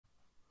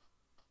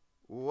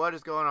What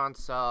is going on,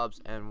 subs,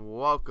 and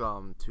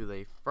welcome to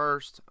the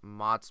first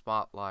mod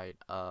spotlight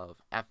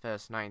of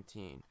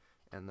FS19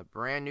 and the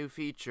brand new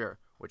feature,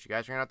 which you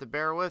guys are gonna have to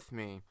bear with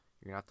me.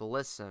 You're gonna have to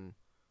listen.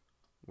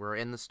 We're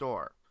in the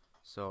store,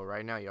 so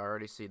right now you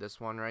already see this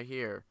one right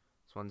here.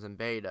 This one's in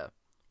beta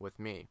with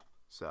me.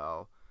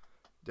 So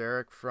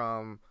Derek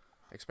from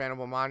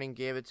Expandable Modding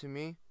gave it to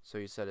me, so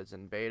he said it's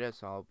in beta,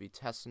 so I'll be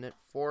testing it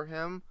for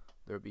him.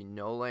 There'll be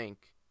no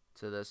link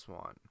to this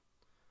one,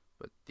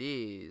 but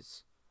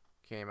these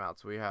came out.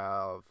 So we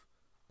have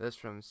this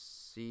from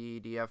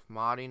CDF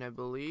Modding, I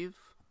believe,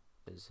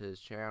 is his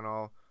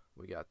channel.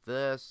 We got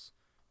this,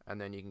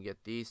 and then you can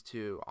get these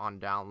two on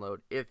download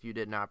if you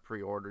did not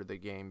pre-order the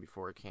game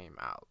before it came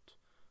out.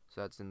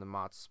 So that's in the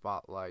mod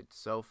spotlight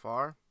so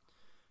far.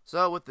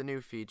 So with the new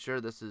feature,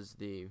 this is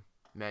the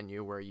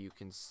menu where you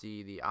can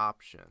see the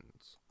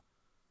options.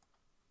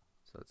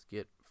 So let's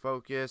get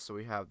focused. So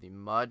we have the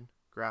mud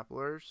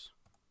grapplers,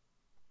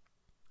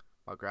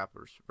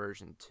 grapplers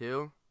version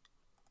 2.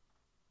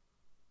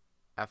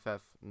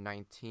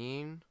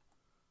 FF19,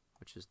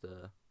 which is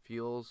the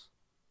fuels,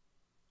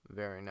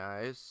 very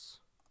nice.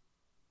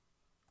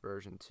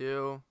 Version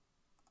 2,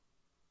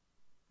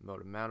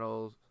 Motor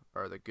Metals,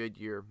 or the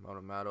Goodyear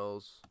Motor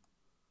Metals,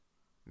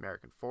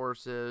 American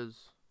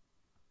Forces.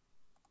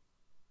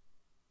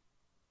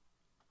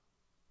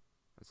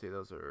 Let's see,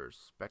 those are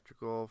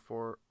Spectacle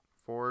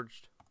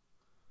forged,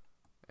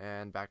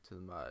 and back to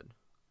the mud.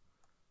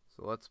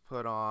 So let's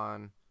put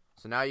on.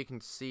 So now you can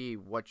see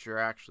what you're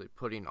actually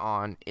putting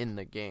on in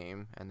the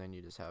game, and then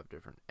you just have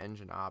different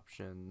engine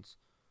options.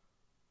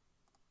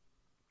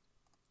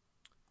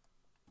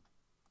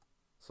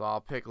 So I'll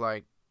pick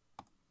like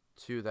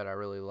two that I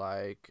really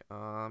like.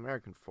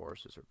 American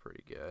Forces are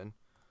pretty good.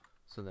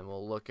 So then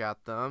we'll look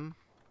at them.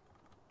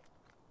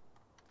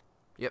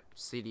 Yep,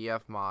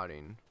 CDF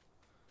Modding.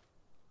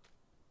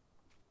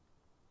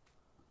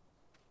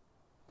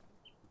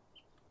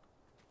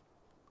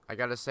 I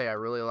gotta say, I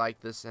really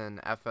like this in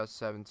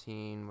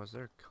FS17. Was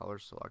there color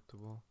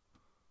selectable?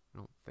 I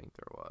don't think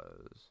there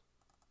was.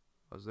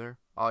 Was there?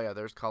 Oh yeah,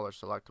 there's color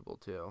selectable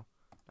too.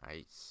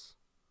 Nice.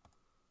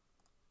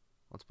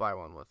 Let's buy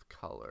one with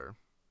color.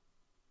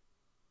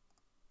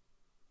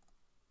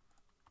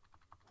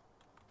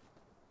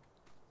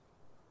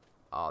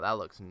 Oh, that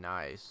looks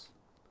nice.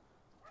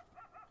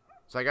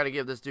 So I gotta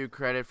give this dude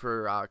credit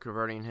for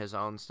converting his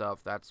own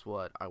stuff. That's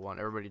what I want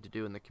everybody to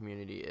do in the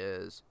community,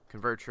 is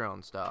convert your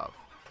own stuff.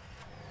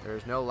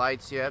 There's no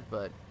lights yet,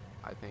 but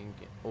I think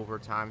over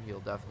time he'll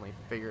definitely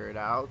figure it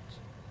out.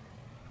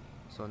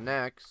 So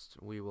next,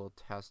 we will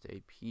test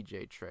a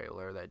PJ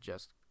trailer that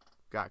just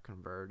got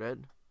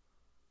converted.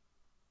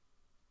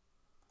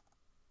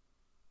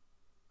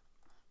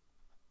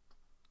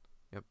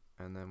 Yep,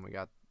 and then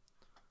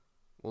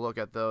we'll look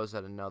at those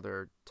at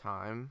another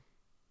time.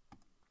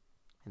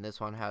 And this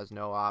one has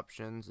no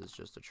options, it's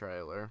just a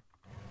trailer.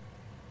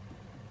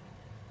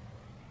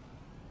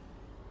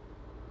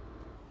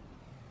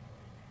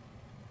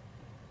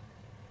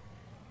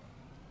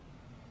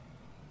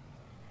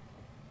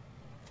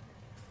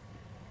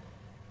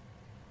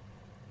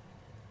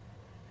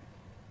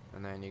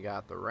 And then you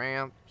got the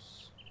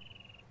ramps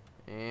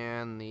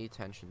and the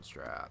tension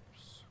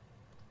straps.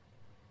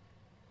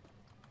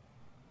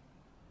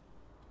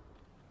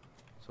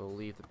 So we'll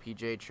leave the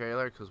PJ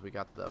trailer because we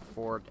got the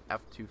Ford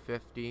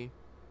F-250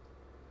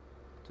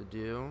 to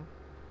do.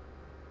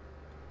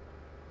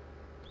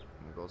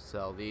 We'll go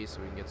sell these so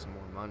we can get some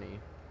more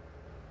money.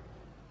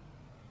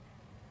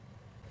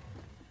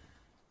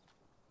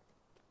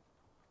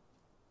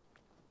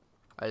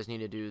 I just need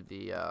to do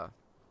the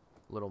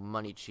little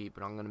money cheat,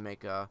 but I'm gonna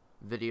make a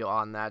video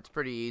on that. It's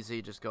pretty easy,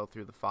 just go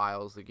through the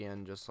files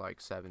again, just like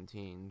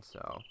 17,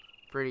 so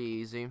pretty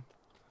easy,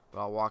 but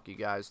I'll walk you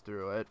guys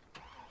through it.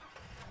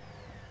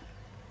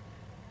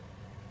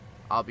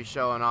 I'll be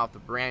showing off the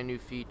brand new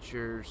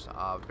features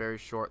very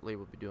shortly.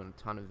 We'll be doing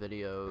a ton of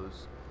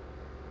videos.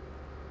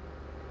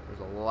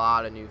 There's a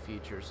lot of new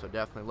features, so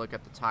definitely look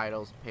at the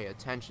titles, pay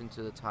attention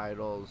to the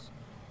titles.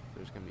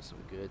 There's gonna be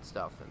some good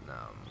stuff in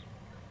them.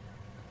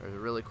 There's a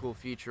really cool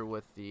feature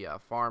with the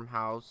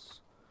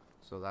farmhouse,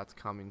 so that's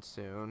coming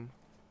soon.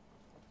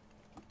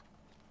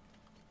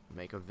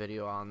 Make a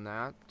video on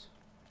that.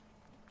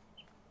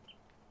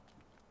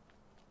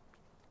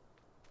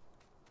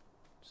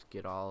 Just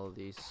get all of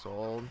these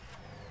sold.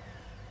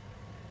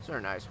 These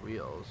are nice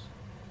wheels.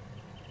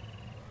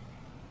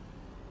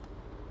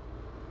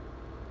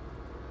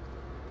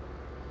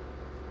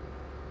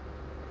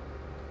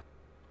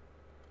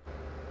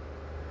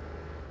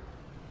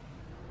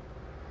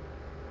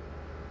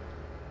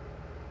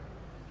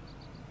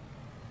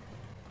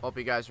 Hope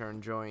you guys are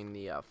enjoying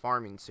the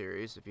farming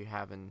series. If you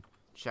haven't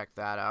checked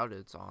that out,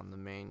 it's on the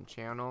main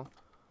channel,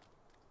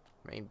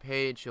 main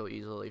page. You'll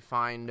easily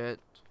find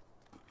it.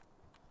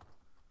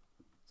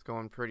 It's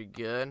going pretty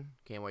good.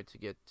 Can't wait to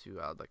get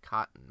to the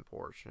cotton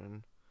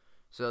portion.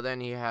 So then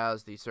he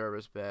has the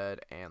service bed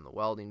and the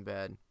welding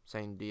bed.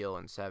 Same deal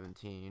in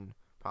 17.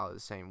 Probably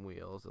the same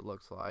wheels, it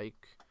looks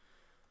like.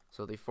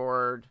 So the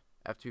Ford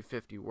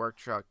F-250 work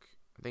truck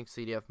I think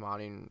CDF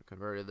Modding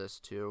converted this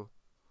too.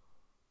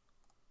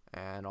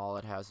 And all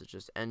it has is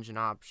just engine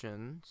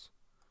options.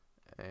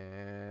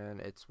 And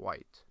it's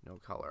white, no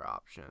color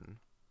option.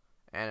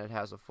 And it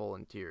has a full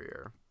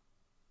interior.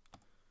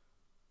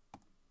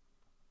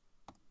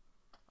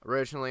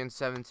 Originally in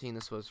 17,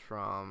 this was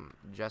from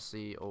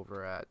Jesse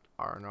over at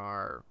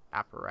R&R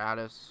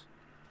Apparatus.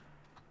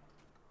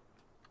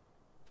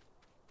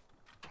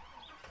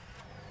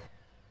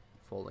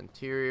 Full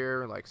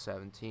interior, like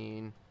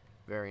 17.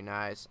 Very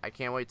nice. I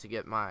can't wait to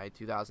get my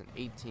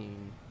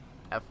 2018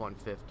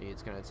 F-150.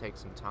 It's going to take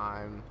some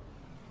time.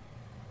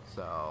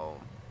 So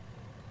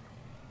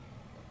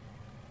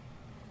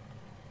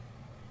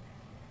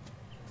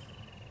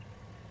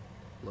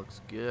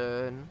looks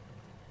good.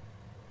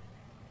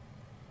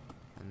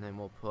 And then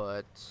we'll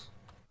put,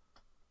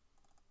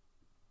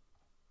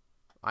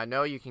 I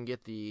know you can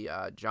get the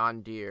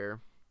John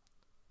Deere,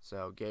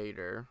 so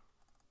Gator.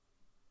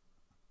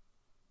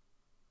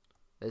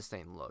 This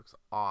thing looks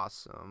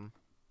awesome.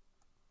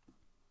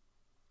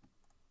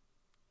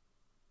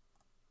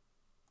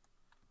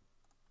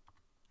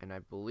 And I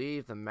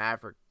believe the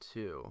Maverick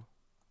 2.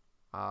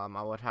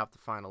 I would have to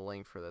find a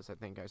link for this. I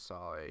think I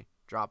saw a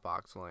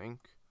Dropbox link.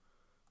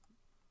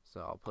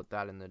 So I'll put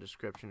that in the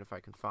description if I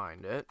can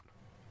find it.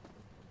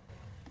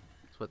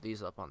 Let's put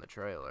these up on the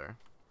trailer.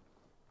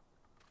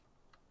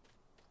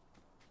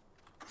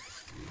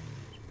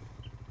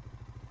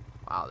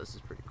 Wow, this is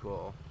pretty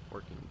cool.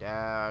 Working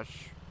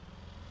dash.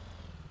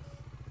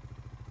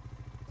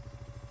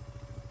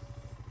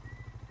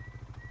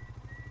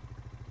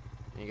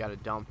 You got a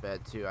dump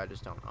bed too. I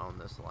just don't own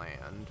this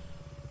land.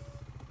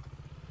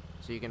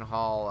 So you can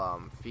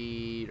haul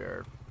feed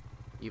or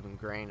even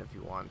grain if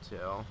you want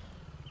to.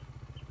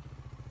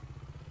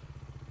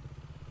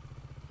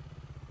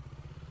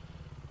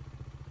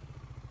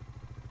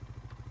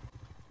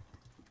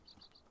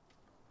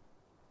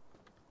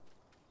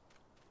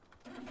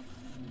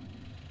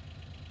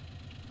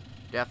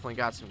 Definitely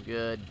got some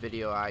good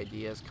video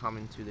ideas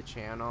coming to the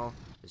channel.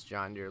 This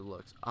John Deere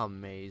looks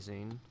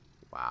amazing.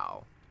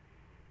 Wow.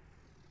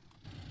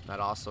 That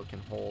also can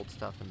hold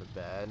stuff in the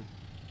bed.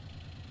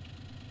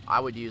 I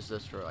would use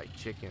this for like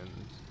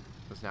chickens,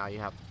 because now you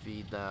have to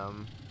feed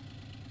them.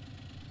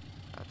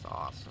 That's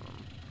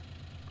awesome.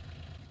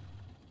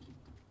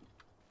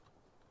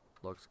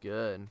 Looks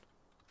good.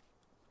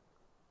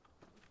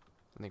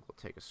 I think we'll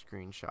take a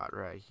screenshot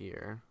right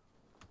here.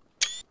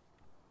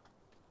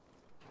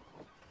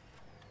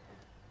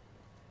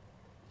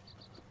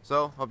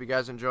 So, hope you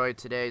guys enjoyed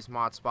today's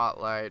mod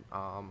spotlight.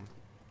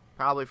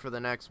 Probably for the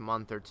next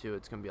month or two,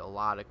 it's going to be a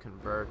lot of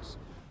converts.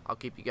 I'll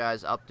keep you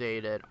guys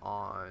updated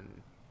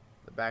on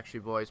the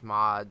Backstreet Boys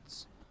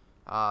mods.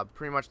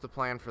 Pretty much the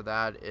plan for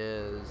that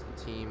is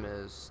the team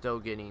is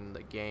still getting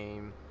the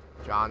game.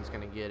 John's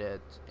going to get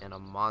it in a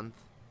month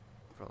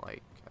for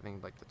like, I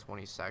think like the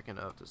 22nd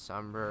of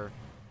December.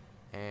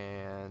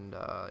 And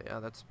yeah,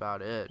 that's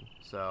about it.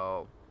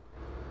 So,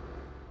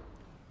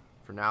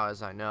 for now,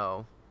 as I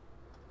know,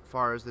 as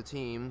far as the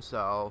team,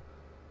 so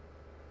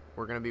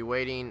we're going to be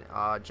waiting.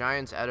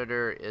 Giants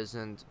editor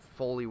isn't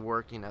fully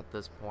working at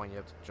this point. You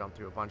have to jump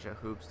through a bunch of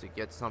hoops to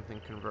get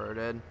something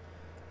converted.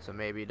 So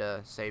maybe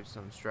to save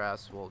some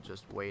stress, we'll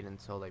just wait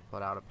until they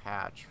put out a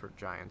patch for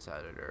Giants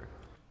editor.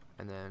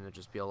 And then it'll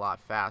just be a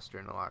lot faster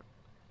and a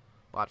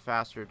lot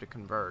faster to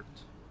convert.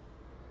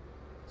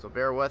 So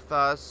bear with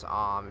us.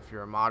 If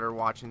you're a modder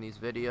watching these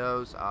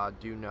videos,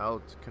 do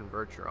note,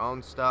 convert your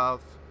own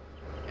stuff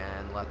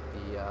and let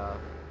the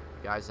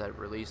guys that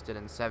released it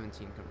in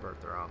 17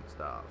 convert their own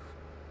stuff.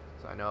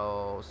 So I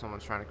know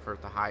someone's trying to convert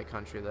the high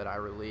country that I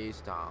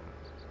released.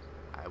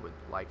 I would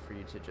like for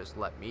you to just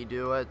let me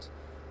do it.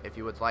 If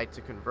you would like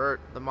to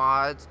convert the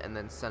mods and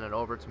then send it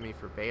over to me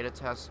for beta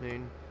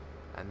testing,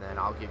 and then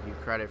I'll give you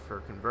credit for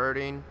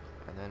converting,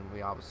 and then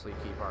we obviously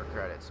keep our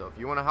credit. So if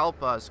you want to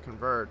help us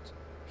convert,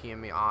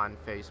 PM me on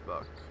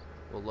Facebook.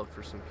 We'll look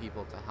for some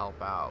people to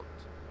help out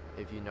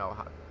if you know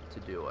how to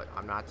do it.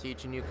 I'm not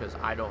teaching you because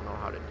I don't know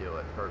how to do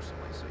it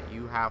personally, so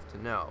you have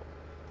to know.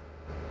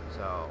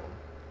 So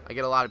I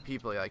get a lot of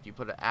people like, you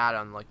put an ad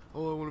on like,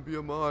 oh, I want to be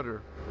a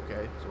modder.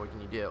 Okay, so what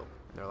can you do?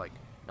 And they're like,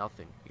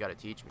 nothing, you got to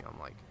teach me. I'm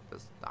like,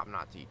 I'm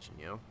not teaching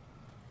you.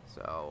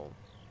 So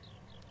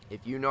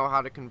if you know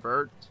how to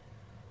convert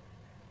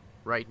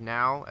right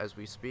now as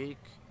we speak,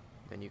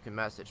 then you can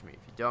message me.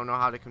 If you don't know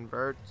how to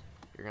convert,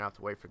 you're gonna have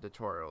to wait for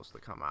tutorials to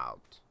come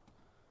out.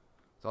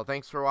 So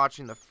thanks for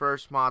watching the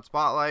first mod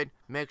spotlight.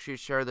 Make sure you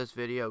share this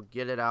video,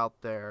 get it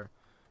out there,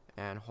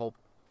 and hope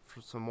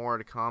for some more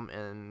to come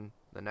in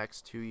the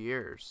next 2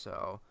 years.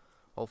 So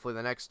hopefully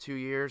the next 2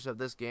 years of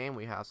this game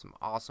we have some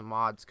awesome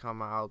mods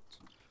come out,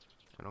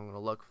 and I'm gonna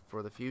look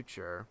for the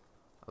future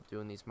of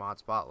doing these mod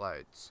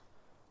spotlights.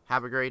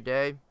 Have a great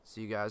day.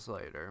 See you guys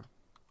later.